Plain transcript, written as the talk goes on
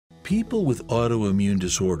People with autoimmune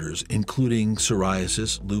disorders, including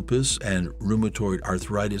psoriasis, lupus, and rheumatoid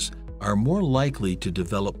arthritis, are more likely to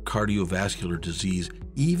develop cardiovascular disease,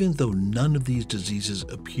 even though none of these diseases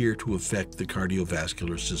appear to affect the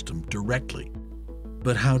cardiovascular system directly.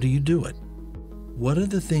 But how do you do it? What are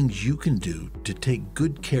the things you can do to take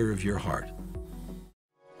good care of your heart?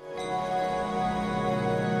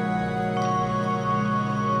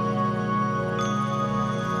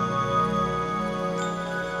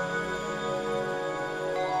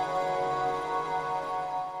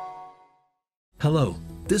 Hello,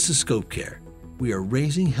 this is Scope Care. We are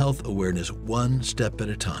raising health awareness one step at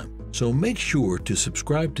a time. So make sure to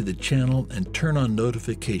subscribe to the channel and turn on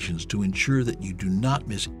notifications to ensure that you do not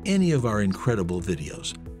miss any of our incredible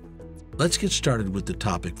videos. Let's get started with the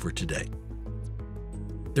topic for today.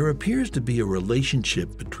 There appears to be a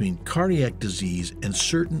relationship between cardiac disease and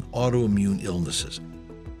certain autoimmune illnesses.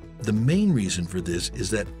 The main reason for this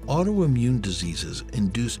is that autoimmune diseases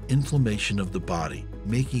induce inflammation of the body,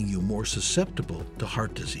 making you more susceptible to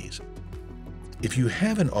heart disease. If you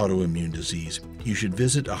have an autoimmune disease, you should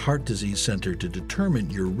visit a heart disease center to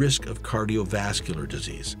determine your risk of cardiovascular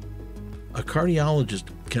disease. A cardiologist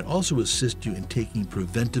can also assist you in taking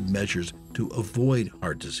preventive measures to avoid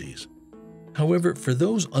heart disease. However, for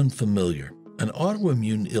those unfamiliar, an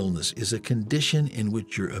autoimmune illness is a condition in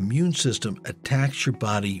which your immune system attacks your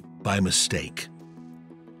body by mistake.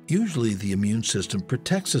 Usually, the immune system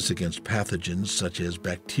protects us against pathogens such as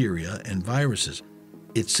bacteria and viruses.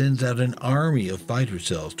 It sends out an army of fighter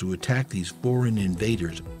cells to attack these foreign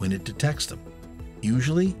invaders when it detects them.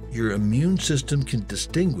 Usually, your immune system can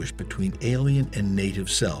distinguish between alien and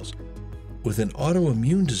native cells. With an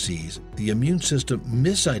autoimmune disease, the immune system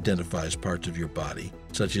misidentifies parts of your body,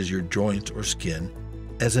 such as your joints or skin,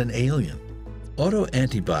 as an alien.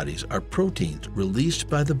 Autoantibodies are proteins released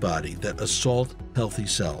by the body that assault healthy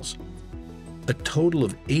cells. A total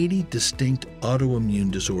of 80 distinct autoimmune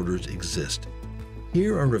disorders exist.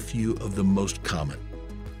 Here are a few of the most common.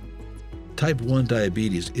 Type 1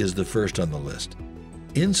 diabetes is the first on the list.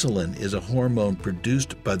 Insulin is a hormone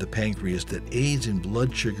produced by the pancreas that aids in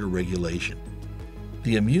blood sugar regulation.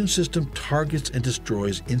 The immune system targets and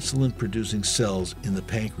destroys insulin-producing cells in the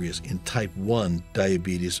pancreas in type 1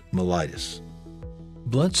 diabetes mellitus.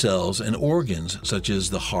 Blood cells and organs such as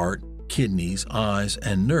the heart, kidneys, eyes,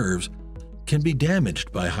 and nerves can be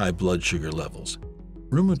damaged by high blood sugar levels.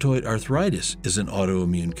 Rheumatoid arthritis is an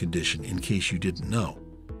autoimmune condition, in case you didn't know.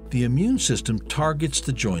 The immune system targets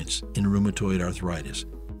the joints in rheumatoid arthritis.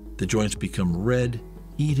 The joints become red,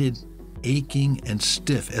 heated, aching, and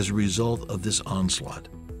stiff as a result of this onslaught.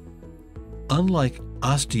 Unlike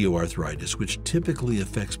osteoarthritis, which typically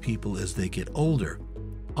affects people as they get older,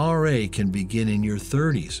 RA can begin in your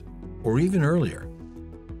 30s or even earlier.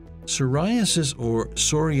 Psoriasis or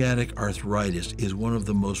psoriatic arthritis is one of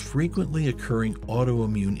the most frequently occurring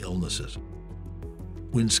autoimmune illnesses.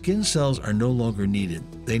 When skin cells are no longer needed,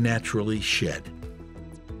 they naturally shed.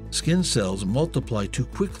 Skin cells multiply too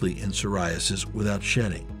quickly in psoriasis without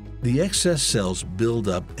shedding. The excess cells build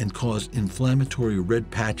up and cause inflammatory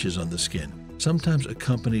red patches on the skin, sometimes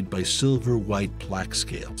accompanied by silver-white plaque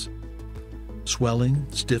scales. Swelling,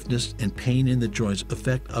 stiffness, and pain in the joints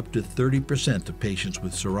affect up to 30% of patients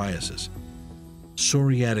with psoriasis.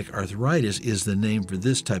 Psoriatic arthritis is the name for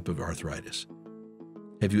this type of arthritis.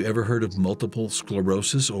 Have you ever heard of multiple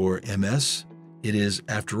sclerosis or MS? It is,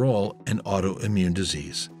 after all, an autoimmune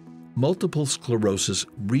disease. Multiple sclerosis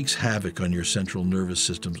wreaks havoc on your central nervous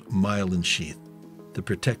system's myelin sheath, the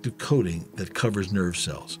protective coating that covers nerve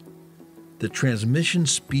cells. The transmission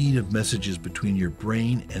speed of messages between your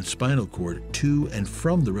brain and spinal cord to and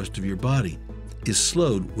from the rest of your body is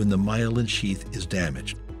slowed when the myelin sheath is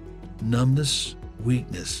damaged. Numbness,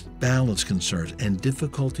 weakness, balance concerns, and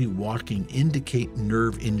difficulty walking indicate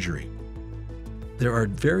nerve injury. There are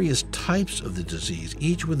various types of the disease,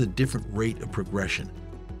 each with a different rate of progression.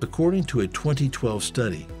 According to a 2012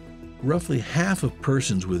 study, roughly half of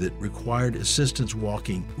persons with it required assistance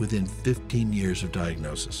walking within 15 years of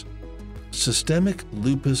diagnosis. Systemic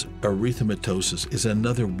lupus erythematosus is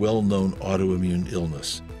another well-known autoimmune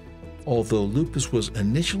illness. Although lupus was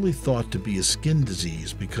initially thought to be a skin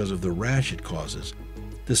disease because of the rash it causes,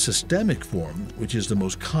 the systemic form, which is the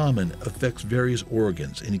most common, affects various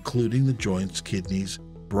organs, including the joints, kidneys,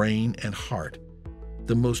 brain, and heart.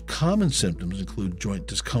 The most common symptoms include joint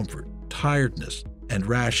discomfort, tiredness, and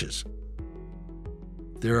rashes.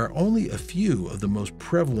 There are only a few of the most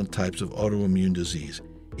prevalent types of autoimmune disease.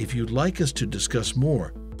 If you'd like us to discuss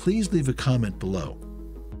more, please leave a comment below.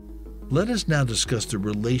 Let us now discuss the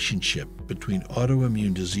relationship between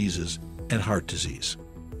autoimmune diseases and heart disease.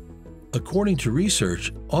 According to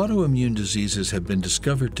research, autoimmune diseases have been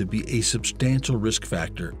discovered to be a substantial risk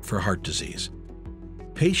factor for heart disease.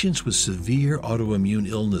 Patients with severe autoimmune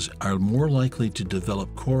illness are more likely to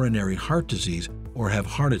develop coronary heart disease or have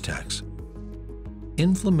heart attacks.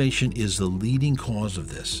 Inflammation is the leading cause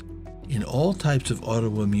of this. In all types of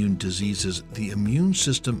autoimmune diseases, the immune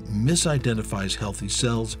system misidentifies healthy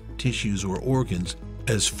cells, tissues, or organs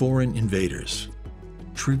as foreign invaders,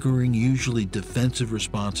 triggering usually defensive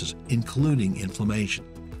responses, including inflammation.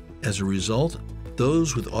 As a result,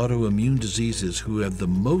 those with autoimmune diseases who have the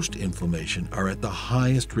most inflammation are at the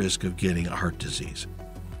highest risk of getting heart disease.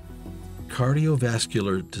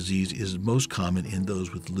 Cardiovascular disease is most common in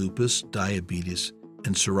those with lupus, diabetes,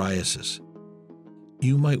 and psoriasis.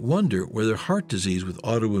 You might wonder whether heart disease with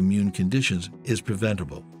autoimmune conditions is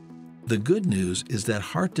preventable. The good news is that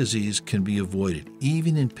heart disease can be avoided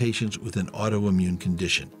even in patients with an autoimmune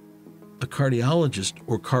condition. A cardiologist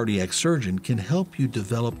or cardiac surgeon can help you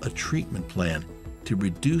develop a treatment plan to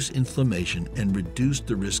reduce inflammation and reduce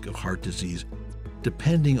the risk of heart disease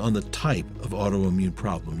depending on the type of autoimmune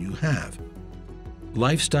problem you have.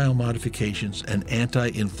 Lifestyle modifications, an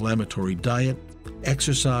anti-inflammatory diet,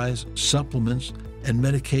 exercise, supplements, and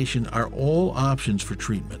medication are all options for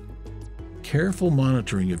treatment. Careful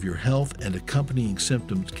monitoring of your health and accompanying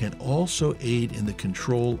symptoms can also aid in the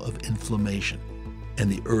control of inflammation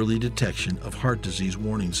and the early detection of heart disease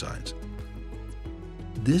warning signs.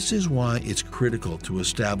 This is why it's critical to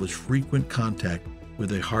establish frequent contact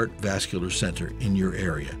with a heart vascular center in your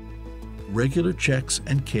area. Regular checks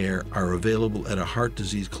and care are available at a heart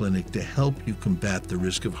disease clinic to help you combat the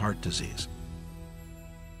risk of heart disease.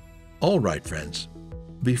 All right, friends.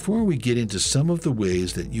 Before we get into some of the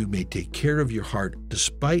ways that you may take care of your heart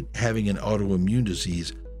despite having an autoimmune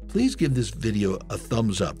disease, please give this video a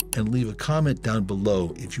thumbs up and leave a comment down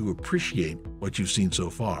below if you appreciate what you've seen so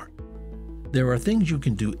far. There are things you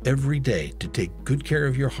can do every day to take good care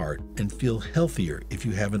of your heart and feel healthier if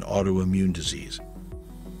you have an autoimmune disease.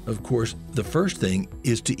 Of course, the first thing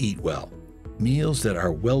is to eat well. Meals that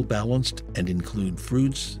are well balanced and include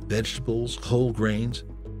fruits, vegetables, whole grains,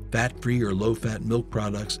 fat-free or low-fat milk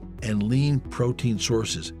products, and lean protein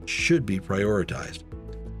sources should be prioritized.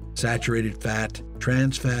 Saturated fat,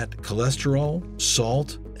 trans fat, cholesterol,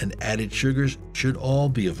 salt, and added sugars should all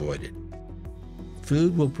be avoided.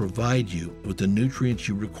 Food will provide you with the nutrients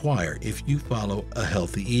you require if you follow a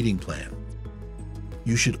healthy eating plan.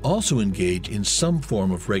 You should also engage in some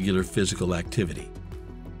form of regular physical activity.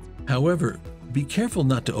 However, be careful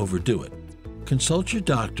not to overdo it. Consult your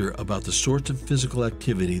doctor about the sorts of physical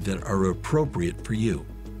activity that are appropriate for you.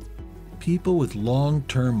 People with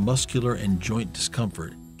long-term muscular and joint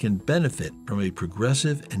discomfort can benefit from a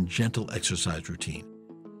progressive and gentle exercise routine.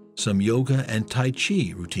 Some yoga and Tai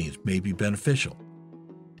Chi routines may be beneficial.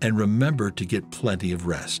 And remember to get plenty of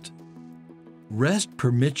rest. Rest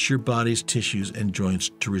permits your body's tissues and joints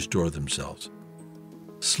to restore themselves.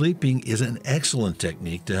 Sleeping is an excellent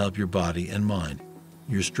technique to help your body and mind.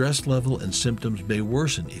 Your stress level and symptoms may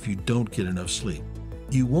worsen if you don't get enough sleep.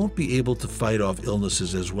 You won't be able to fight off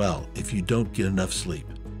illnesses as well if you don't get enough sleep.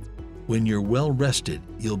 When you're well rested,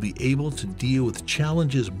 you'll be able to deal with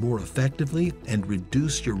challenges more effectively and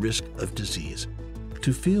reduce your risk of disease.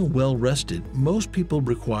 To feel well rested, most people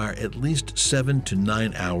require at least 7 to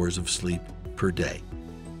 9 hours of sleep per day.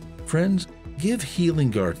 Friends, give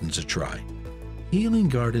healing gardens a try. Healing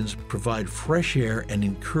gardens provide fresh air and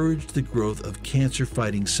encourage the growth of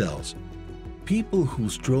cancer-fighting cells. People who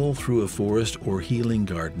stroll through a forest or healing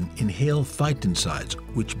garden inhale phytoncides,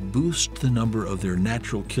 which boost the number of their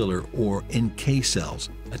natural killer or NK cells,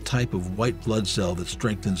 a type of white blood cell that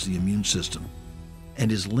strengthens the immune system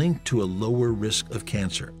and is linked to a lower risk of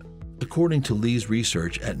cancer, according to Lee's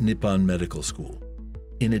research at Nippon Medical School.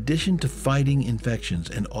 In addition to fighting infections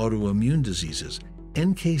and autoimmune diseases,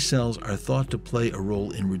 NK cells are thought to play a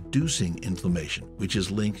role in reducing inflammation, which is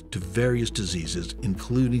linked to various diseases,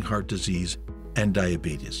 including heart disease and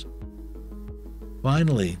diabetes.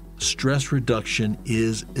 Finally, stress reduction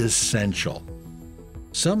is essential.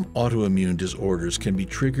 Some autoimmune disorders can be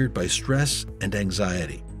triggered by stress and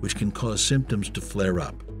anxiety, which can cause symptoms to flare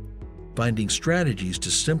up. Finding strategies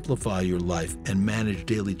to simplify your life and manage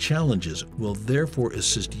daily challenges will therefore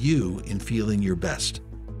assist you in feeling your best.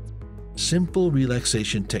 Simple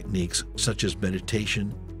relaxation techniques such as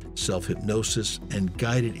meditation, self-hypnosis, and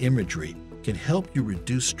guided imagery can help you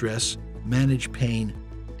reduce stress, manage pain,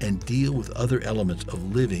 and deal with other elements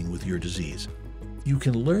of living with your disease. You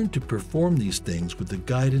can learn to perform these things with the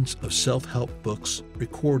guidance of self-help books,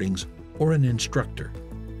 recordings, or an instructor.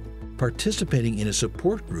 Participating in a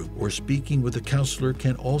support group or speaking with a counselor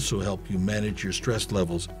can also help you manage your stress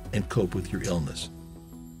levels and cope with your illness.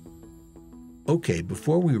 Okay,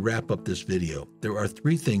 before we wrap up this video, there are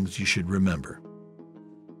 3 things you should remember.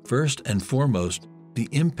 First and foremost, the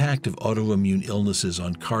impact of autoimmune illnesses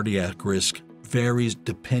on cardiac risk varies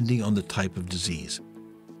depending on the type of disease.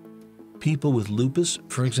 People with lupus,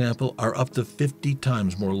 for example, are up to 50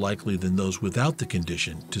 times more likely than those without the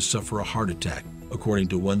condition to suffer a heart attack, according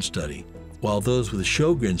to one study, while those with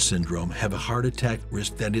Sjogren's syndrome have a heart attack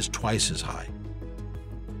risk that is twice as high.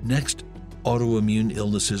 Next, autoimmune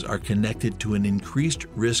illnesses are connected to an increased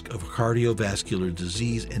risk of cardiovascular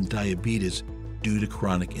disease and diabetes due to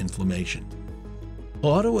chronic inflammation.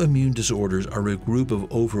 Autoimmune disorders are a group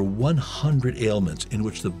of over 100 ailments in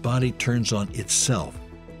which the body turns on itself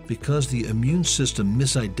because the immune system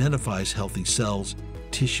misidentifies healthy cells,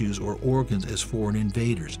 tissues, or organs as foreign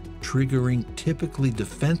invaders, triggering typically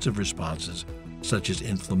defensive responses such as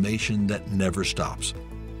inflammation that never stops.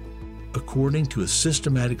 According to a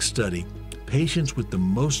systematic study, patients with the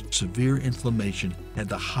most severe inflammation had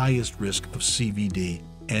the highest risk of CVD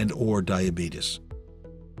and/or diabetes.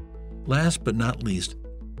 Last but not least,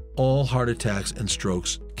 all heart attacks and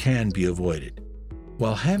strokes can be avoided.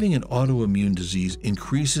 While having an autoimmune disease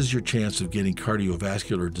increases your chance of getting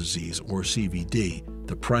cardiovascular disease or CVD,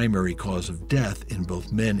 the primary cause of death in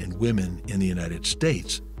both men and women in the United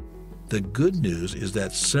States, the good news is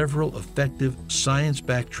that several effective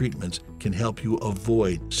science-backed treatments can help you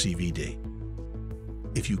avoid CVD.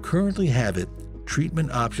 If you currently have it,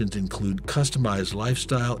 treatment options include customized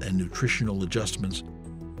lifestyle and nutritional adjustments,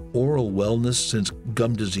 oral wellness since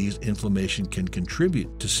gum disease inflammation can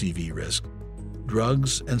contribute to CV risk,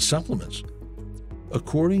 drugs, and supplements.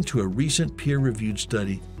 According to a recent peer-reviewed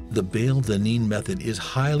study, the Bale-Danine method is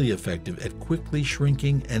highly effective at quickly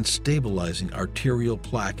shrinking and stabilizing arterial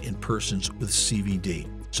plaque in persons with CVD,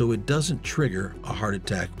 so it doesn't trigger a heart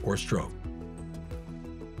attack or stroke.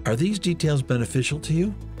 Are these details beneficial to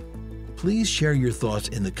you? Please share your thoughts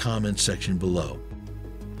in the comments section below.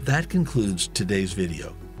 That concludes today's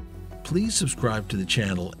video. Please subscribe to the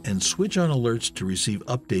channel and switch on alerts to receive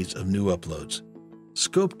updates of new uploads.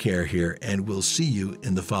 Scope Care here, and we'll see you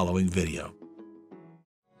in the following video.